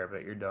took care of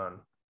it. You're done.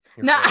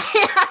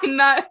 I'm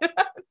not.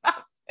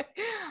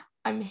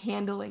 I'm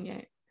handling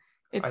it.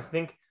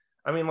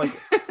 I mean, like,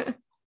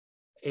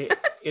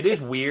 it is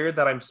weird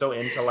that I'm so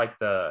into like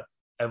the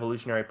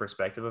evolutionary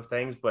perspective of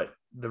things, but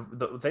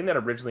the thing that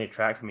originally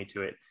attracted me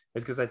to it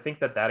is because I think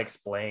that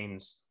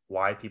explains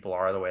why people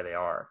are the way they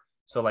are.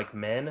 So like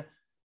men,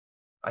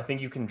 I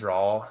think you can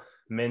draw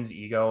men's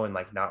ego and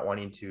like not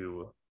wanting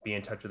to be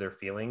in touch with their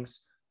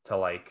feelings to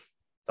like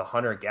the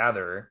hunter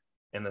gatherer,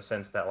 in the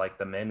sense that like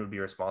the men would be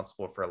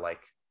responsible for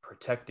like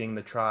protecting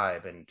the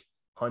tribe and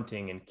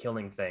hunting and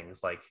killing things.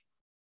 Like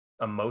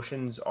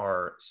emotions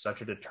are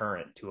such a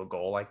deterrent to a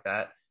goal like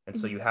that. And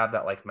so you have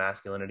that like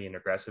masculinity and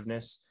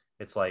aggressiveness.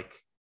 It's like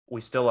we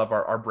still have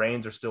our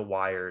brains are still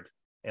wired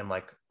and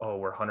like, oh,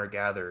 we're hunter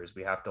gatherers.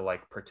 We have to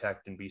like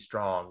protect and be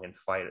strong and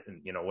fight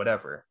and, you know,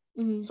 whatever.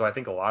 So I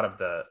think a lot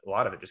of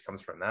it just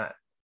comes from that,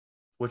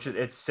 which is,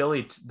 it's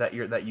silly that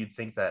you'd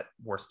think that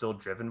we're still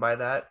driven by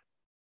that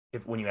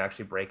if when you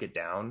actually break it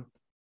down.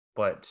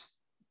 But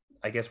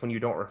I guess when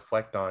you don't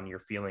reflect on your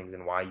feelings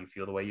and why you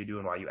feel the way you do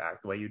and why you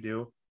act the way you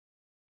do,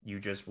 you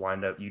just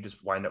wind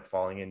up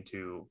falling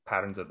into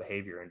patterns of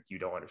behavior and you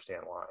don't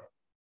understand why.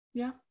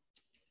 Yeah.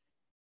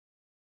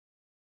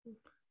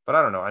 But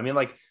I don't know. I mean,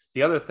 like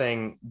the other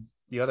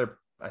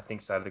I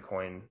think side of the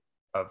coin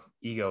of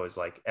ego is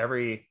like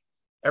every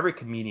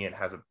comedian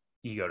has an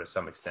ego to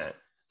some extent,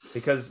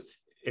 because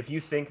if you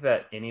think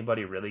that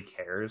anybody really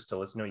cares to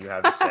listen to what you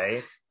have to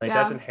say, like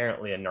that's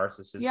inherently a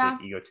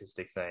narcissistic,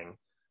 egotistic thing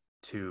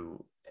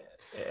to,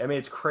 I mean,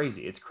 it's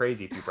crazy. It's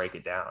crazy if you break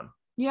it down.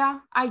 Yeah,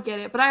 I get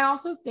it. But I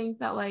also think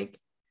that like,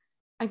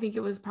 I think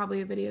it was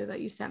probably a video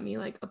that you sent me,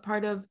 like a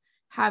part of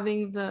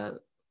having the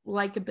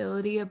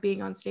likability of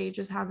being on stage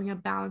is having a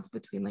balance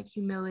between like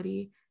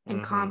humility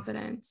and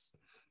confidence.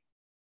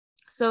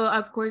 So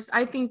of course,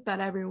 I think that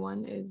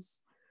everyone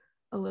is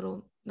a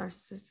little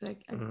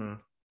narcissistic,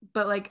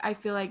 but like I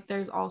feel like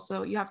there's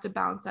also, you have to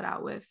balance that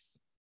out with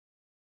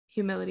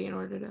humility in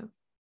order to,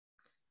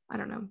 I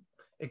don't know.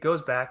 It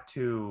goes back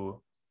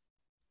to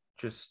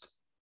just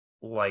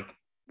like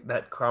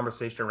that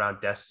conversation around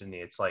destiny.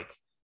 It's like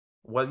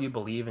whether you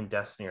believe in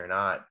destiny or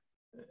not,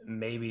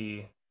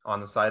 maybe on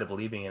the side of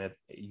believing in it,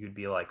 you'd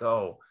be like,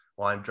 oh,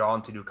 well, I'm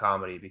drawn to do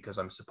comedy because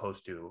I'm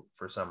supposed to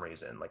for some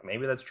reason. Like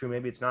maybe that's true,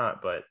 maybe it's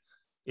not. But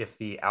if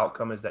the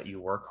outcome is that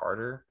you work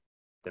harder,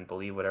 then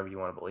believe whatever you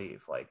want to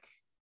believe. Like,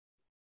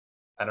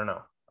 I don't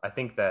know. I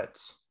think that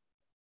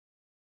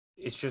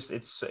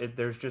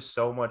there's just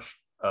so much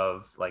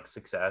of like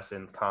success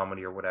in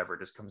comedy or whatever.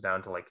 It just comes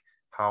down to like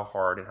how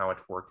hard and how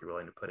much work you're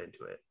willing to put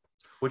into it,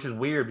 which is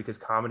weird because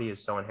comedy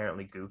is so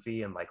inherently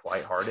goofy and like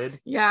lighthearted.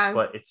 Yeah,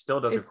 but it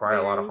still does require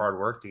a lot of hard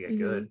work to get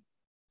good.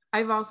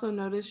 I've also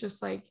noticed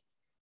just like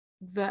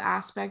the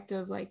aspect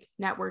of like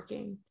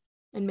networking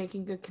and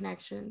making good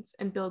connections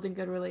and building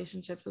good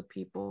relationships with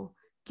people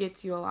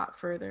gets you a lot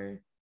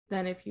further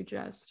than if you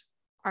just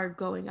are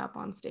going up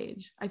on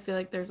stage. I feel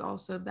like there's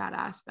also that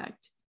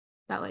aspect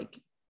that like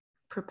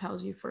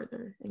propels you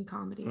further in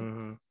comedy.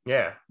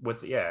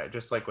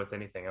 Just like with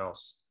anything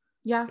else.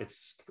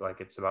 It's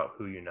about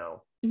who you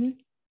know.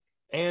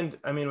 And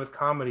I mean, with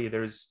comedy,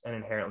 there's an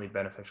inherently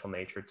beneficial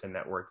nature to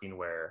networking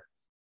where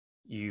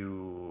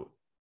you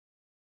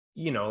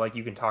know, like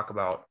you can talk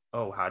about,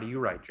 oh, how do you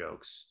write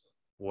jokes?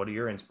 What are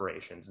your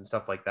inspirations and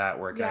stuff like that,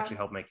 where it can actually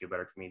help make you a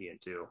better comedian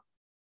too.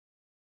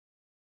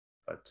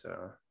 But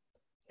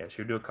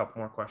should we do a couple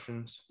more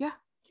questions? Yeah.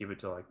 Keep it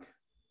to like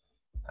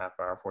half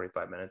hour,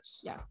 45 minutes.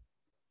 Yeah.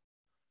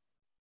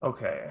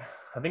 Okay.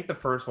 I think the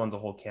first one's a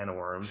whole can of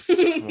worms.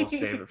 We'll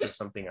save it for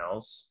something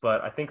else.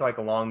 But I think like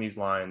along these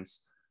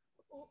lines,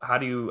 how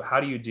do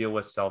you deal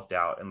with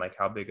self-doubt, and like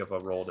how big of a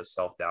role does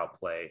self-doubt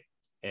play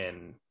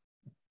in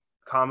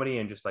comedy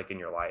and just like in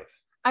your life?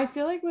 I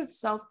feel like with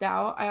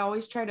self-doubt, I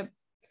always try to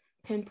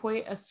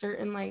pinpoint a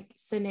certain like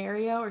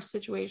scenario or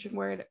situation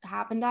where it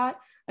happened at,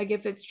 like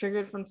if it's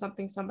triggered from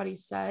something somebody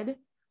said,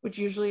 which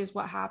usually is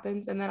what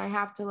happens, and then I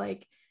have to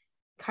like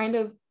kind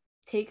of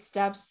take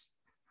steps.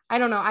 I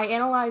don't know, I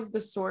analyze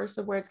the source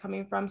of where it's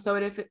coming from. So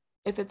if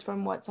it's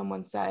from what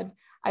someone said,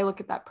 I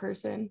look at that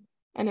person,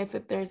 and if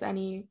there's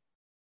any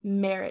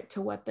merit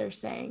to what they're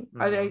saying,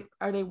 are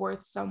they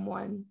worth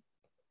someone,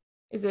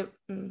 is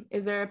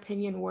their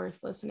opinion worth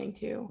listening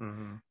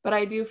to? But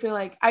I do feel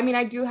like, I mean,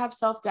 I do have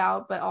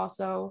self-doubt, but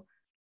also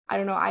I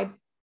don't know, I've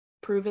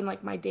proven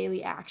like my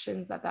daily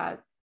actions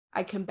that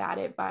I combat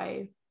it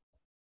by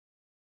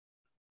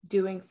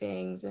doing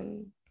things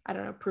and I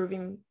don't know,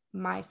 proving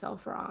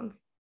myself wrong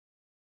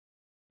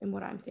in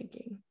what I'm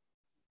thinking.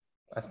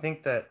 I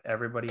think that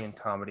everybody in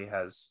comedy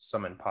has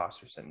some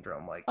imposter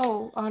syndrome. Like,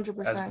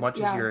 100%. As much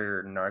as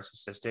you're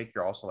narcissistic,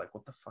 you're also like,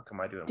 what the fuck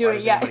am I doing? Why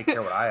does anybody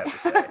care what I have to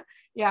say?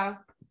 Yeah.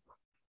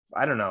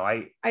 I don't know.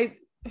 I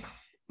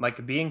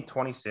like being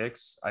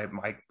 26.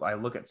 I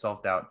look at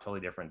self-doubt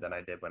totally different than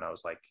I did when I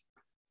was like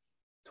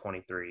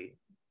 23,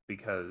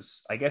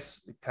 because I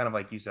guess kind of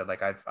like you said,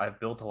 like I've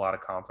built a lot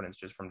of confidence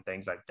just from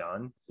things I've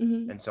done,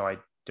 and so I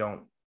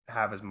don't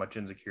have as much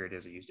insecurity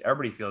as I used to.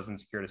 Everybody feels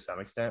insecure to some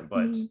extent,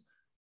 but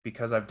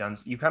because I've done,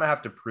 you kind of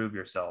have to prove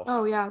yourself.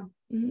 Oh yeah.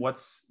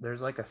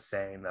 There's like a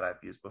saying that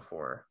I've used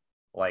before,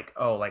 like,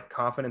 oh, like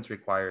confidence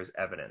requires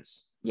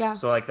evidence. Yeah.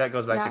 So like that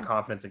goes back to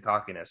confidence and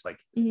cockiness. Like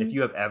if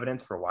you have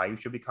evidence for why you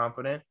should be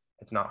confident,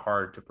 it's not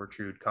hard to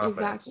protrude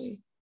confidence. Exactly.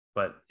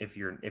 But if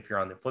you're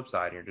on the flip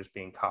side and you're just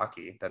being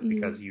cocky, that's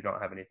because you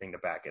don't have anything to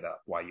back it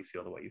up why you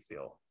feel the way you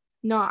feel.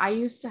 No, I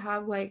used to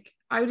have like,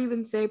 I would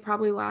even say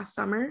probably last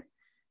summer,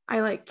 I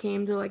like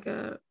came to like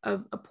a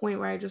point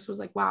where I just was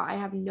like, wow, I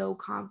have no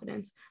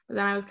confidence. But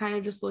then I was kind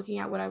of just looking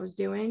at what I was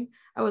doing.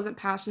 I wasn't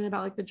passionate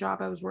about like the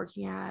job I was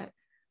working at,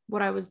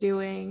 what I was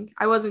doing.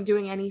 I wasn't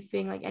doing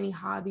anything like any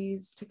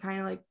hobbies to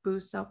kind of like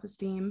boost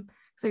self-esteem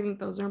because I think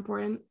those are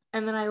important.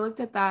 And then I looked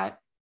at that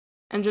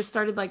and just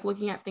started like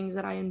looking at things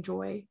that I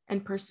enjoy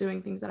and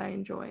pursuing things that I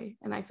enjoy.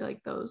 And I feel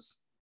like those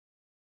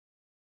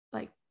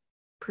like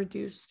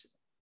produced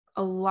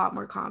a lot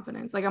more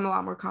confidence. Like I'm a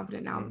lot more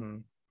confident now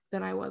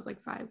than I was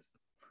like 5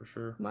 for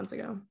sure months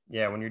ago.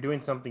 Yeah, when you're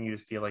doing something you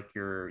just feel like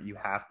you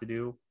have to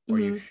do or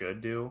you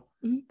should do,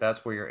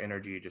 that's where your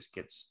energy just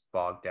gets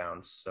bogged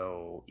down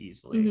so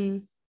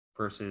easily.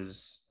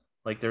 Versus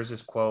like there's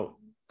this quote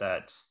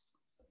that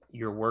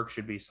your work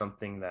should be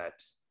something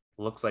that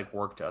looks like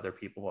work to other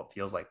people but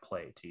feels like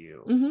play to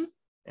you.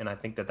 And I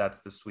think that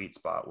that's the sweet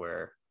spot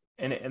where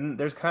and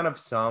there's kind of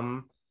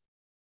some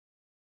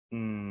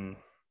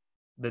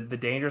the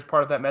dangerous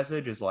part of that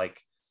message is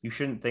like you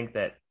shouldn't think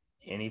that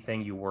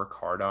anything you work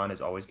hard on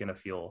is always going to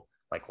feel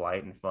like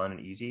light and fun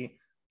and easy,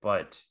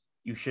 but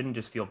you shouldn't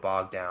just feel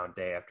bogged down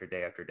day after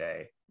day after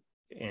day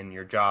in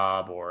your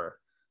job or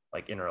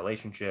like in a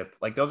relationship.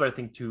 Like those are, I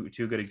think, two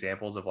good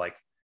examples of like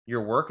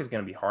your work is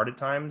going to be hard at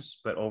times,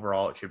 but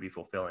overall it should be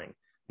fulfilling.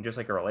 And just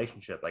like a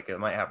relationship, like it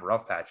might have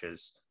rough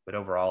patches, but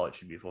overall it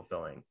should be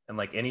fulfilling. And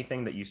like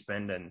anything that you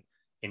spend an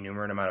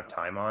innumerable amount of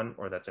time on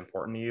or that's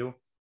important to you,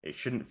 it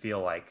shouldn't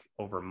feel like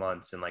over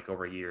months and like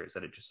over years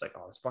that it just like,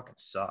 oh, this fucking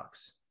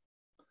sucks.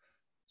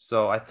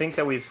 So I think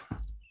we've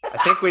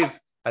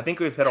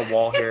hit a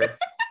wall here.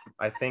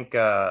 I think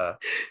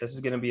this is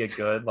going to be a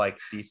good, like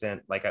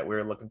decent, like we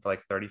were looking for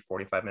like 30,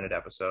 45 minute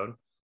episode.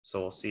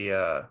 So we'll see.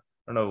 I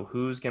don't know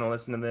who's going to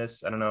listen to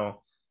this. I don't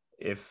know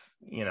if,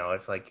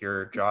 if like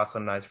your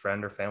Jocelyn and I's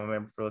friend or family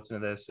member for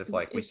listening to this, if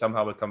like we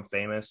somehow become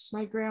famous.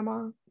 My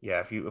grandma.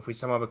 Yeah. If we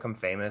somehow become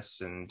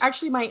famous and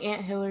actually my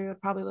Aunt Hillary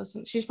would probably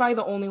listen. She's probably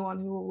the only one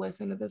who will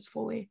listen to this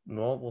fully.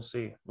 Well, we'll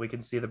see. We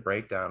can see the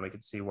breakdown. We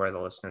can see where the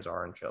listeners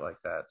are and shit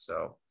like that.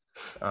 So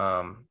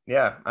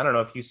yeah, I don't know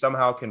if you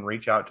somehow can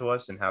reach out to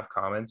us and have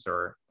comments,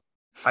 or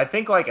I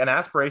think like an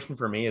aspiration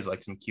for me is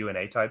like some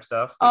Q&A type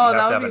stuff. Oh, you have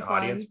that to would have be an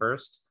fun. audience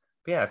first.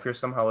 But yeah, if you're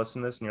somehow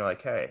listening to this and you're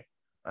like, hey,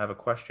 I have a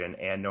question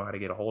and know how to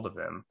get a hold of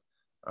them,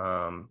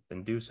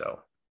 then do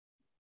so.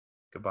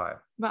 Goodbye.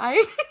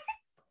 Bye.